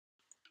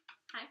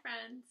Hi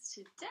friends!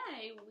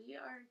 Today we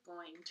are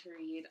going to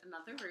read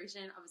another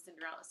version of a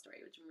Cinderella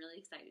story, which I'm really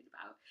excited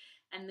about.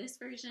 And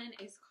this version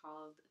is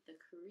called The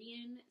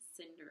Korean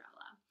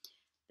Cinderella.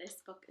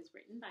 This book is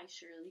written by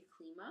Shirley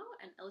Klimo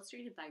and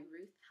illustrated by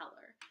Ruth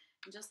Heller.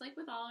 And just like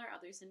with all our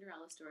other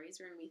Cinderella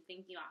stories, we're going to be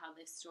thinking about how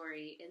this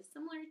story is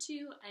similar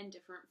to and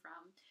different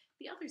from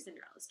the other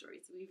Cinderella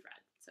stories that we've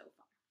read so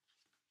far.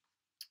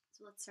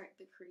 So let's start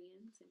The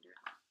Korean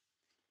Cinderella.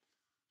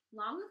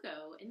 Long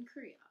ago in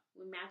Korea,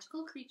 when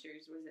magical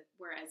creatures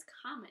were as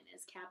common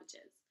as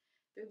cabbages,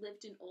 there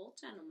lived an old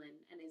gentleman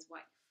and his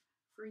wife.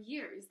 For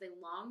years, they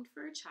longed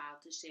for a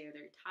child to share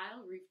their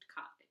tile-roofed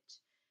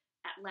cottage.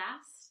 At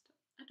last,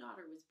 a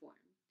daughter was born.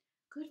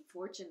 "Good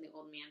fortune," the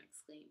old man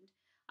exclaimed.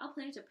 "I'll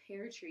plant a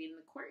pear tree in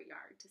the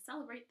courtyard to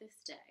celebrate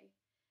this day,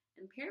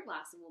 and Pear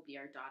Blossom will be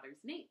our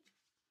daughter's name,"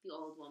 the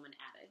old woman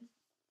added.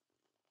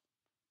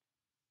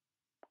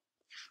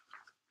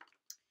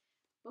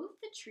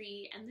 Both the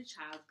tree and the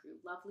child grew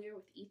lovelier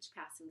with each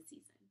passing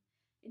season.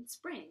 In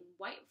spring,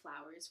 white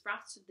flowers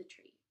frosted the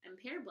tree, and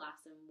Pear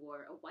Blossom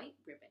wore a white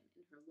ribbon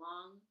in her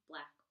long,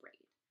 black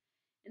braid.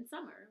 In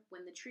summer,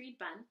 when the tree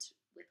bent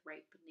with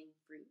ripening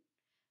fruit,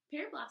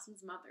 Pear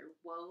Blossom's mother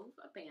wove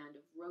a band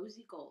of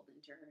rosy gold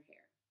into her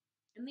hair.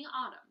 In the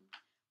autumn,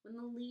 when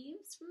the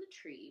leaves from the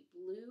tree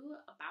blew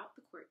about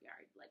the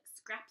courtyard like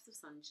scraps of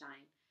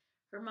sunshine,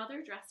 her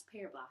mother dressed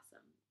Pear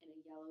Blossom in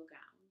a yellow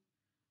gown.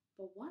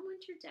 But one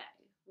winter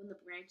day, when the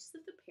branches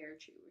of the pear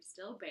tree were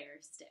still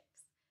bare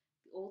sticks,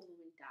 the old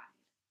woman died.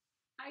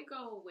 "I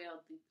go,"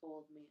 wailed the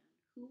old man.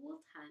 "Who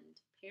will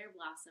tend Pear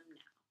Blossom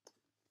now?"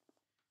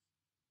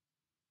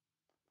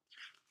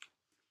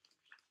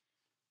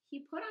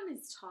 He put on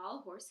his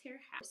tall horsehair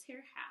hat,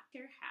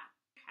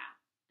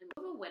 and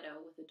was a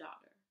widow with a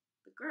daughter.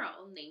 The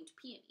girl, named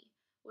Peony,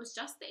 was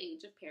just the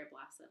age of Pear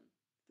Blossom.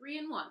 3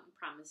 in 1,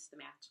 promised the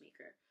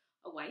matchmaker.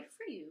 A wife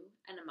for you,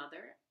 and a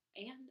mother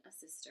and a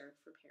sister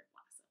for Pear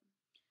Blossom.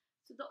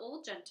 So the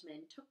old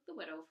gentleman took the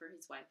widow for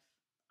his wife.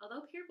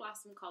 Although Pear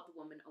Blossom called the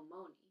woman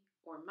Omoni,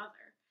 or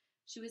mother,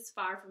 she was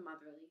far from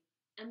motherly,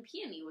 and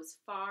Peony was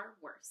far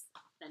worse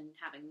than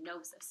having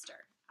no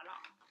sister at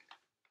all.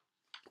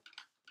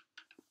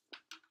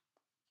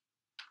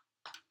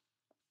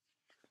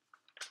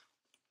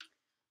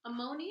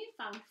 Omoni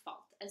found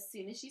fault as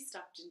soon as she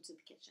stepped into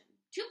the kitchen.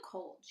 "Too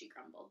cold," she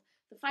grumbled.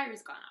 "The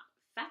fire's gone out.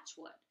 Fetch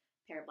wood.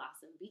 Pear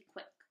Blossom, be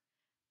quick."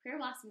 Pear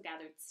Blossom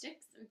gathered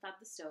sticks and fed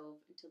the stove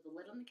until the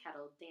lid on the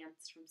kettle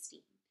danced from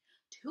steam.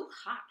 "Too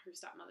hot," her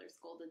stepmother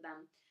scolded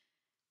them.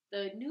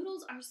 "The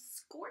noodles are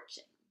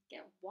scorching.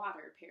 Get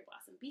water, Pear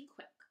Blossom, be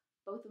quick."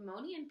 Both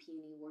Omoni and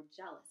Peony were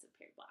jealous of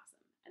Pear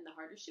Blossom, and the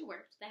harder she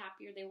worked, the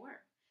happier they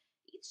were.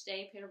 Each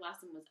day, Pear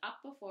Blossom was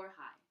up before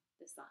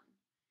the sun.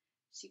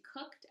 She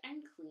cooked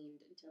and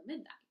cleaned until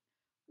midnight,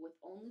 with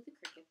only the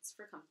crickets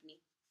for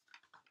company.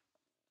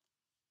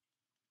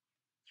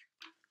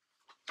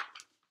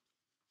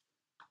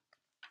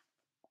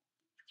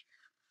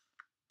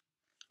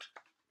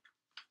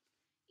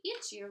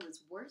 Each year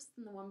was worse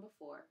than the one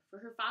before, for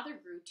her father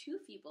grew too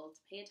feeble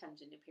to pay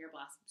attention to Pear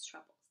Blossom's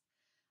troubles.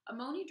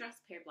 Omoni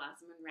dressed Pear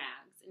Blossom in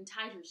rags and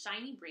tied her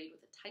shiny braid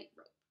with a tight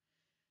rope.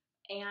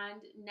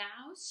 And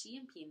now she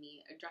and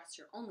Peony addressed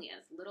her only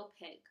as Little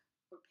Pig,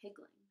 or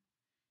Pigling.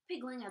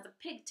 "Pigling has a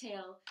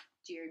pigtail,"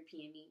 jeered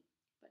Peony,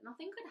 but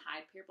nothing could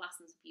hide Pear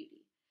Blossom's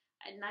beauty.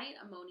 At night,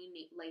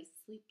 Omoni lay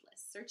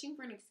sleepless, searching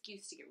for an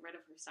excuse to get rid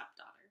of her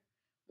stepdaughter.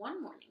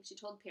 One morning, she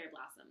told Pear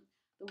Blossom,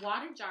 "The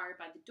water jar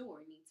by the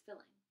door needs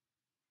filling."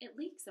 "It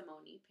leaks,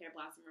 Omoni," Pear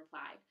Blossom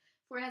replied,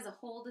 "for it has a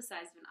hole the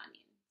size of an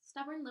onion.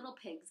 Stubborn little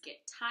pigs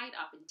get tied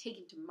up and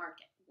taken to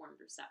market," warned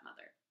her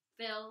stepmother.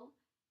 "Fill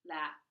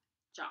that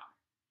jar."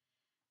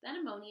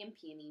 Then Omoni and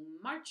Peony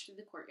marched through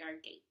the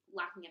courtyard gate,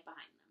 locking it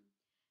behind them.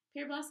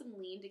 Pear Blossom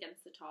leaned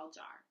against the tall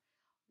jar.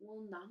 Will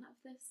none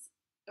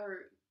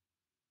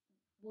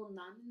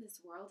in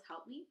this world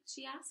help me?"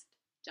 she asked.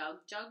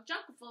 "Jug, jug,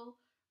 jugful,"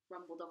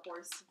 rumbled a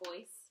hoarse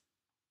voice.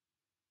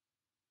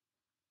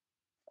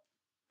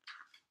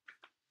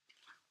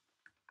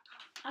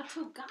 "A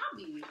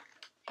togabi!"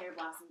 Pear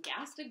Blossom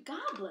gasped. "A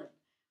goblin!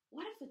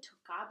 What if a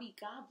togabi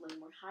goblin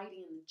were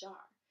hiding in the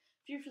jar?"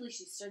 Fearfully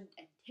she stood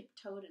and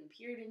tiptoed and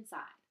peered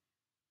inside.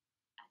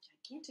 A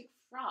gigantic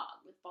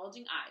frog with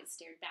bulging eyes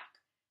stared back.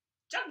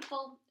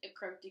 "Jugful!" it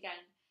croaked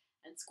again,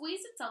 and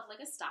squeezed itself like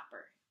a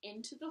stopper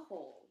into the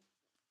hole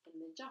in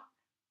the jar.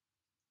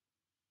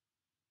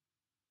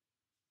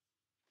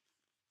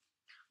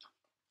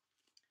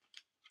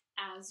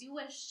 "As you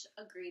wish,"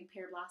 agreed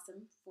Pear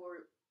Blossom.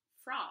 For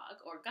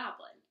frog or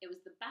goblin, it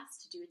was the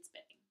best to do its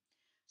bidding.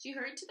 She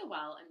hurried to the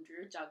well and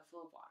drew a jug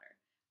full of water.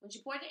 When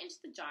she poured it into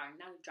the jar,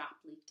 not a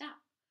drop leaked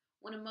out.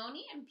 When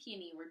Omoni and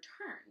Peony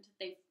returned,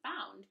 they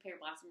found Pear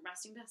Blossom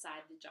resting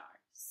beside the jar.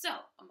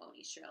 "So,"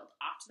 Omoni shrilled,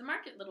 "off to the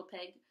market, little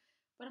pig."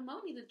 "But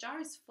Omoni, the jar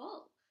is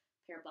full,"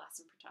 Pear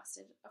Blossom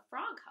protested. "A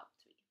frog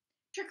helped me."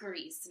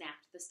 "Trickery,"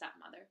 snapped the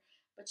stepmother,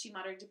 but she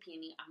muttered to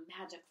Peony, "A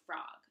magic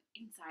frog.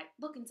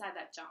 Look inside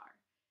that jar."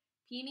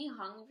 Peony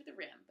hung over the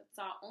rim, but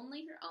saw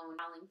only her own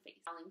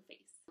smiling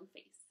face.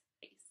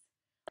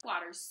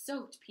 Water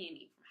soaked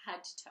Peony from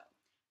head to toe.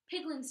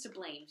 Piglings to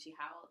blame, she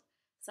howled.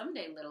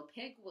 Someday little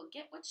pig will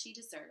get what she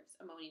deserves,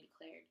 Amoni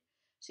declared.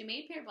 She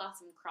made Pear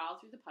Blossom crawl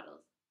through the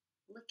puddles,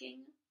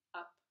 licking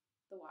up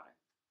the water.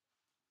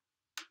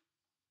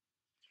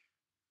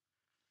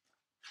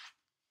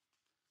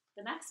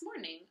 The next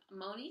morning,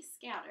 Amoni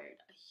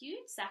scattered a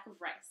huge sack of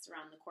rice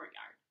around the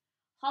courtyard.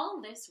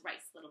 Haul this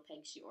rice, little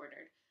pig, she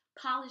ordered.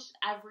 Polish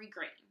every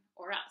grain,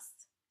 or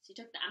else. She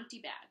took the empty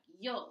bag.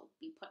 You'll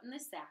be put in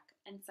this sack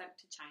and sent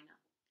to China.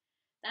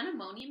 Then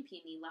Amoni and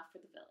Peony left for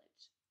the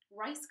village.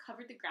 Rice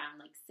covered the ground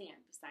like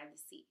sand beside the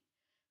sea.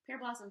 Pear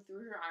Blossom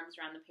threw her arms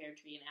around the pear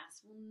tree and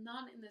asked, Will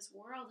none in this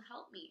world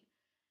help me?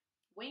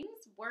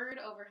 Wings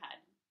whirred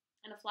overhead,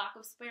 and a flock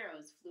of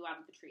sparrows flew out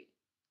of the tree.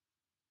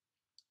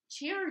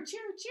 Cheer,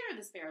 cheer, cheer,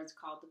 the sparrows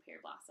called to Pear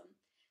Blossom.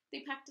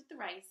 They pecked at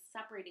the rice,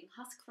 separating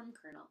husk from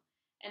kernel.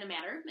 In a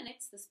matter of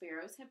minutes, the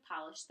sparrows had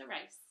polished the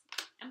rice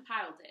and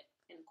piled it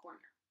in a corner.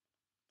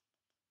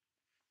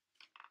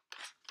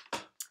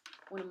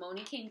 When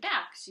Amoni came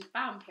back, she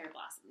found Pear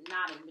Blossom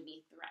nodding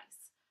beneath the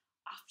rice.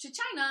 Off to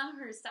China,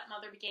 her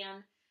stepmother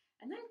began,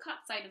 and then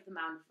caught sight of the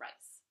mound of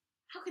rice.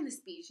 How can this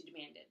be, she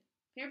demanded.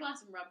 Pear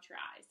Blossom rubbed her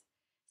eyes.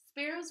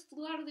 Sparrows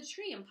flew out of the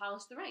tree and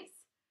polished the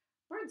rice.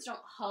 Birds don't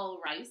hull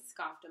rice,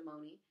 scoffed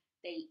Amoni.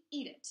 They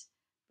eat it.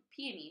 But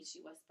Peony, she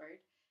whispered,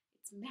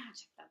 it's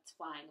magic that's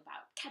flying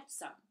about. Catch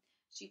some.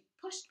 She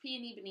pushed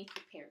Peony beneath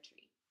the pear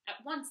tree.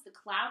 At once, the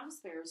cloud of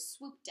sparrows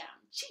swooped down.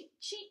 Cheep,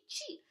 cheep,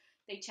 cheep,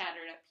 they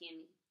chattered at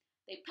Peony.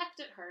 They pecked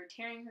at her,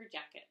 tearing her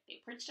jacket.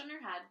 They perched on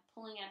her head,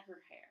 pulling at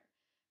her hair.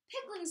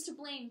 Piglings to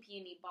blame,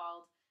 Peony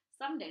bawled.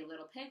 Someday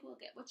little pig will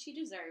get what she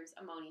deserves,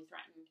 Amoni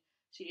threatened.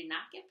 She did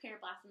not give Pear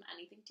Blossom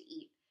anything to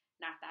eat,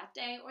 not that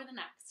day or the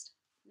next,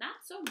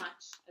 not so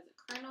much as a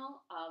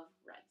kernel of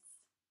rice.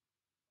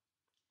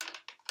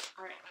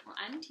 All right, we'll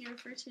end here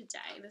for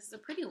today. This is a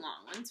pretty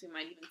long one, so we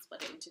might even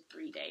split it into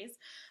 3 days.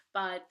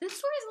 But this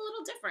story is a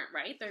little different,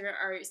 right? There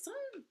are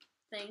some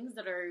things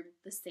that are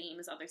the same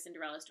as other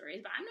Cinderella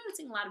stories, but I'm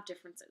noticing a lot of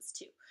differences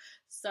too.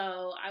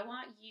 So I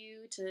want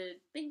you to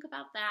think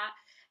about that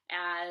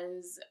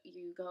as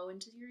you go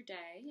into your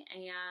day,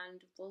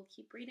 and we'll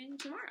keep reading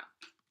tomorrow.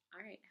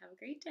 All right, have a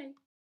great day.